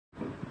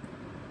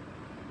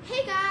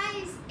Hey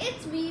guys,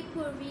 it's me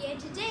Poorvi and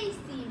today's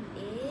theme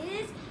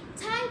is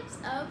types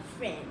of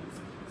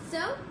friends.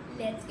 So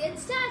let's get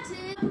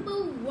started. Number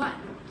 1,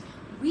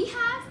 we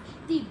have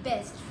the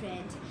best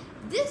friend.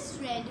 This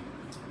friend,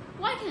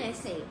 what can I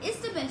say, is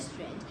the best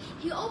friend.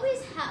 He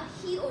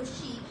or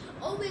she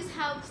always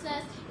helps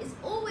us, is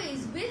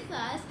always with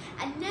us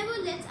and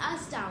never lets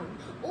us down.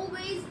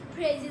 Always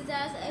praises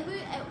us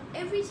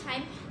every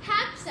time,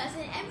 helps us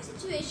in every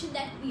situation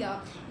that we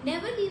are,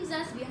 never leaves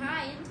us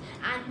behind,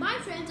 and my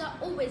friends are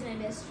always my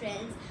best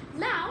friends.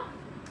 Now,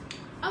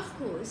 of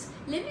course,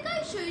 let me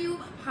guys show you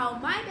how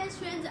my best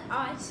friends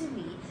are to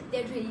me.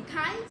 They're really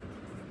kind.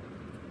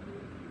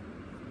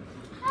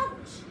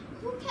 Ouch!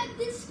 Who kept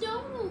this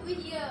stone over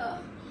here?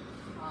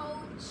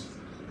 Ouch!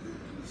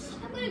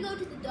 I'm gonna go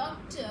to the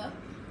doctor.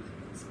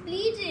 It's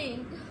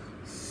bleeding.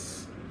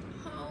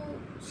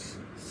 Ouch!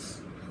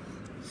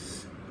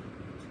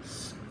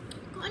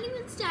 Can't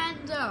even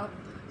stand up.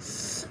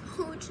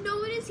 Ouch! No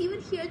one is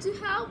even here to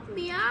help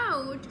me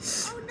out.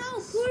 Oh no,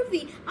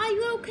 Poorvi, are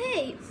you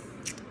okay?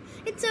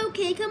 It's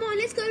okay. Come on,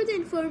 let's go to the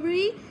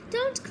infirmary.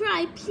 Don't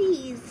cry,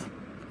 please.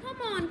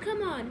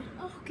 Come on.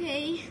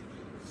 Okay.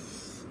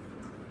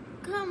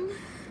 Come.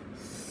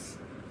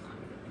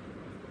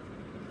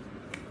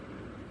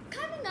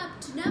 Coming up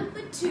to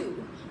number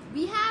 2,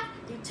 we have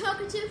the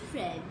talkative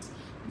friend.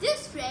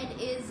 This friend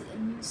is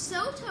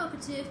so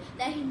talkative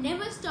that he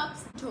never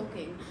stops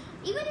talking.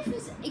 Even if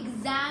his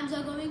exams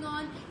are going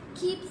on,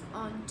 keeps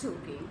on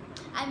talking.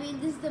 I mean,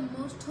 this is the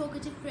most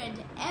talkative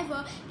friend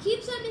ever.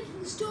 Keeps on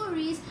making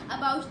stories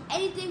about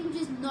anything which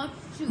is not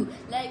true.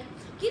 Like,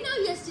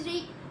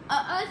 yesterday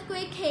an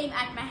earthquake came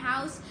at my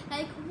house.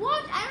 Like,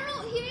 what? I don't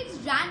know. He makes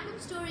random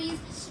stories.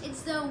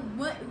 It's the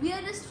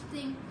weirdest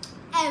thing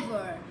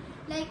ever.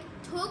 Like,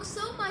 talks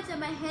so much that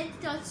my head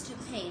starts to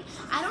pain.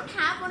 I don't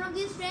have one of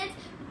these friends,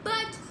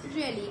 but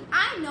really,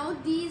 I know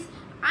these.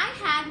 I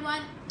had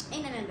one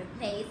in another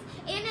place.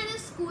 In another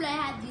school, I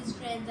had these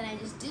friends and I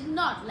just did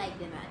not like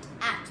them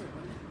at all.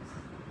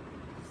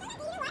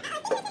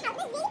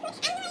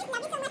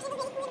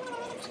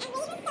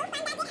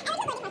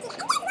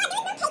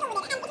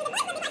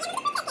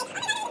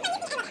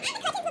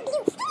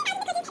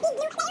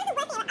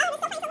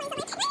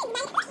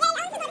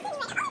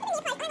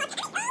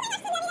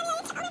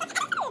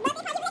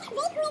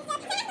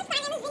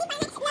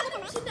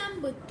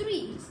 Number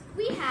 3,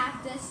 we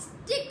have the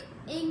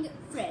sticking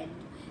friend.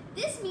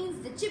 This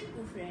means the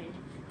chipku friend,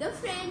 the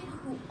friend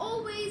who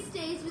always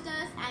stays with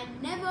us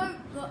and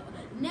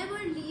never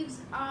leaves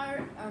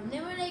our,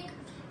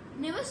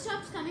 never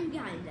stops coming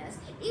behind us.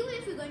 Even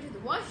if we're going to the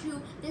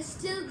washroom, they're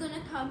still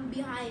gonna come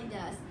behind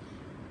us.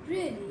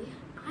 Really,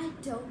 I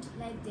don't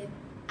like them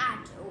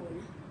at all.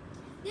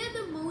 They're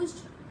the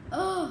most,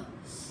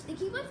 they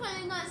keep on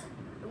following us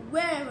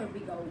wherever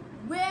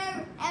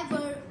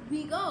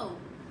we go.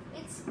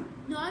 It's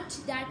not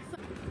that fun.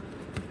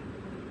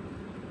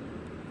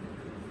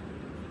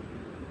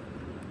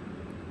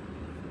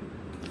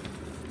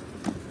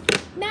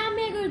 Ma'am,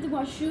 may I go to the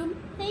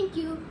washroom? Thank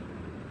you.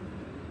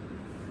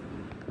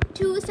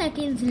 2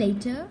 seconds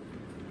later.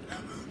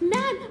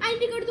 Ma'am, I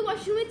need to go to the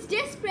washroom. It's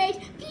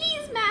desperate.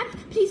 Please, ma'am.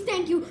 Please,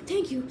 thank you.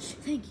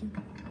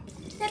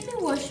 Let me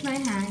wash my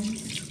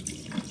hands.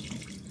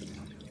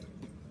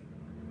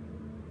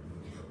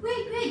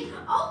 Wait.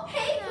 Oh,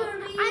 hey,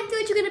 Poorvi. I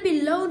thought you were going to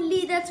be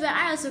lonely. That's why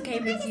I also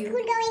came with you. How's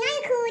school going? Are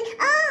you cool?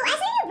 Oh, I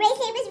saw your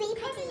bracelet. It was really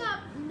pretty. Coming up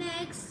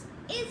next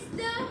is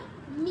the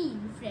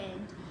mean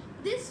friend.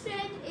 This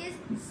friend is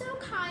so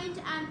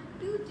kind and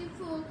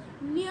beautiful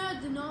near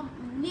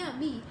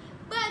me,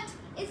 but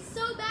it's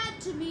so bad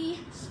to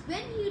me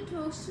when he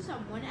talks to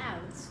someone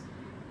else.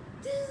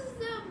 This is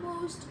the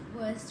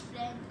worst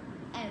friend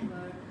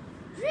ever.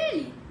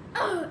 Really?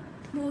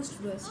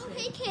 Most worst friend.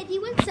 Hey, Katie,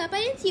 what's up?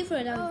 I didn't see you for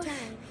a long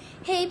time.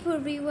 Hey,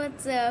 Poorvi,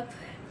 what's up?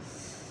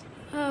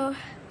 Oh,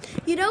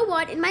 you know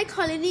what? In my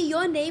colony,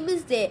 your name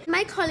is there.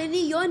 I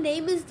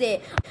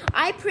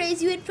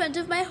praise you in front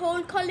of my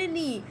whole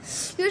colony.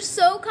 You're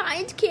so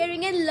kind,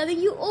 caring, and loving.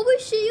 You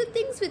always share your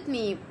things with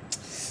me.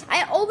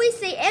 I always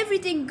say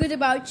everything good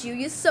about you.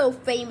 You're so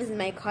famous in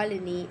my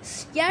colony.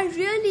 Yeah,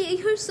 really,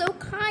 you're so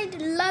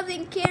kind,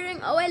 loving, caring.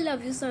 Oh, I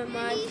love you so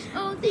much.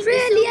 Oh, thank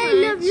Really, you so much.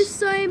 I love you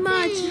so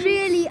much. Thanks.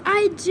 Really,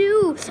 I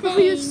do. Oh,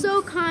 you're Thanks.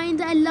 so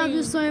kind. I love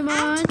you so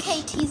much. At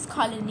Katie's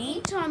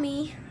colony.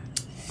 Tommy.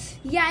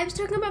 Yeah, I was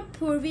talking about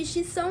Poorvi.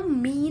 She's so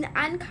mean,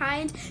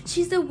 unkind.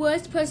 She's the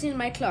worst person in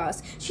my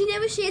class. She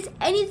never shares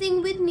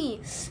anything with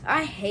me.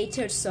 I hate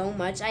her so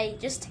much. I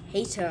just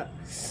hate her.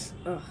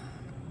 Ugh.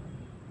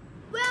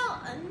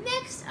 Well,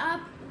 next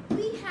up,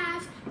 we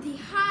have the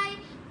high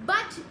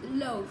but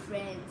low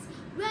friends.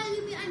 Well,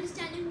 you'll be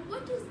understanding,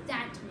 what does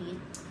that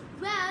mean?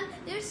 Well,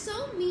 they're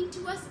so mean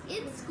to us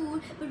in school,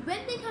 but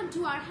when they come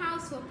to our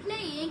house for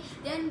playing,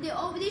 then they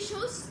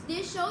show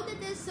that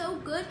they're so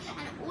good,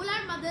 and all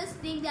our mothers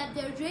think that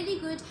they're really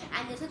good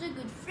and they're such a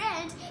good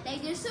friend.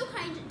 Like, they're so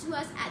kind to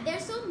us, they're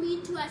so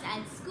mean to us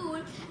at school,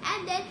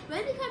 and then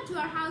when they come to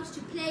our house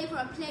to play for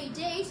a play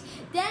date,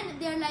 then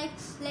they're like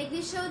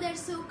they show they're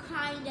so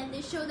kind, and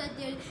they show that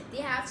they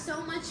have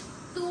so much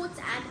thoughts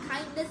and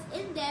kindness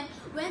in them.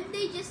 When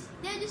they're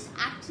just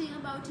acting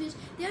about it,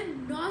 they're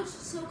not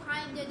so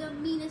kind. They're the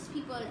meanest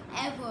people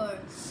ever.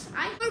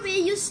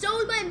 Poorvi, you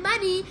stole my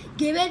money.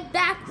 Give it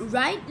back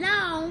right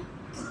now.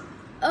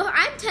 Oh,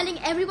 I'm telling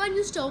everyone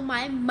you stole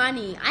my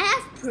money. I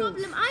have proof.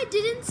 Problem, I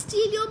didn't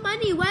steal your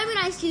money. Why would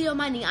I steal your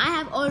money? I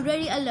have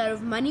already a lot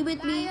of money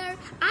with me.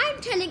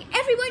 I'm telling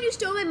everyone you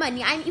stole my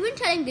money. I'm even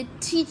telling the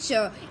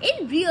teacher.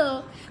 In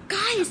real.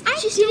 Guys, I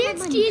didn't steal your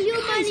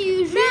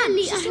money.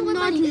 Really, I'm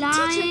not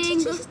lying.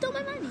 Teacher, she stole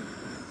my money.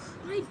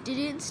 I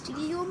didn't steal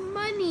your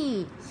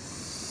money.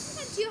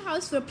 Come to your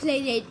house for a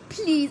play date,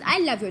 please. I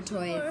love your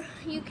toys. Sure,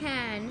 you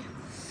can.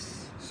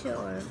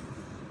 Sure.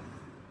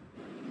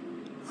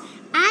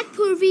 At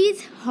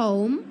Poorvi's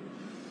home.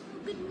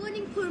 Good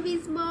morning,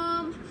 Poorvi's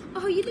mom.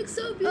 Oh, you look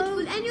so beautiful,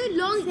 and your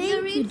long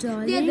earrings,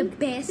 they're the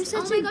best. You're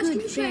such oh my a gosh, good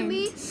can you show friend.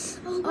 me?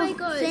 Oh my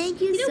gosh.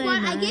 Thank you know so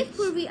what? much. I gave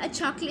Poorvi a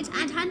chocolate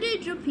and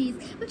 100 rupees,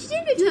 but she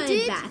didn't return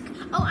it back.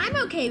 Oh, I'm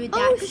okay with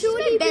that. Oh, 'cause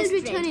surely she's my best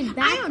we'll return friend. it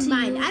back I don't to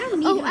mind. you. I don't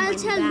need Oh, her I'll money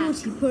tell back.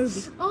 Naughty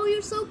Poorvi. Oh,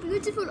 you're so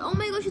beautiful. Oh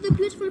my gosh, you're the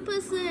beautiful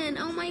person.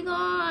 Oh my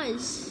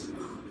gosh.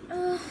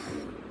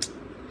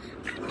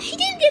 She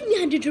didn't give me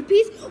 100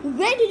 rupees.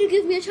 When did you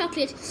give me a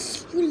chocolate?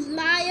 You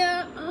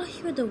liar. Oh,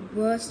 you're the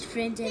worst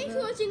friend ever. Thanks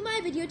for watching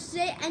my video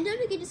today, and don't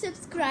forget to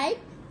subscribe,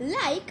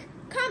 like,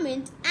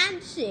 comment,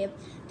 and share.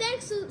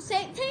 Thanks,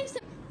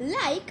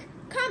 like,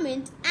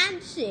 comment,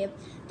 and share.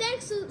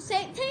 Thanks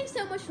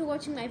so much for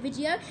watching my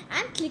video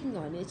and clicking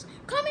on it.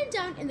 Comment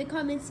down in the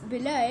comments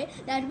below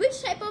that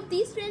which type of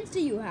these friends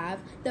do you have?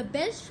 The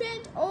best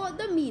friend or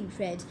the mean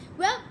friend?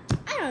 Well,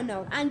 I don't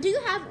know. And do you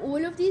have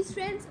all of these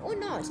friends or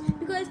not?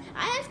 Because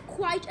I have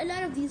quite a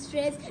lot of these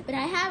friends, but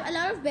I have a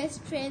lot of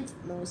best friends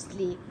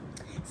mostly.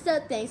 So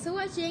thanks for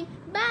watching.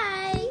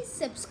 Bye.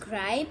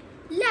 Subscribe,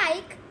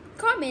 like,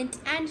 comment,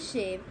 and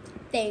share.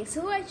 Thanks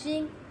for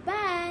watching.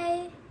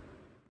 Bye.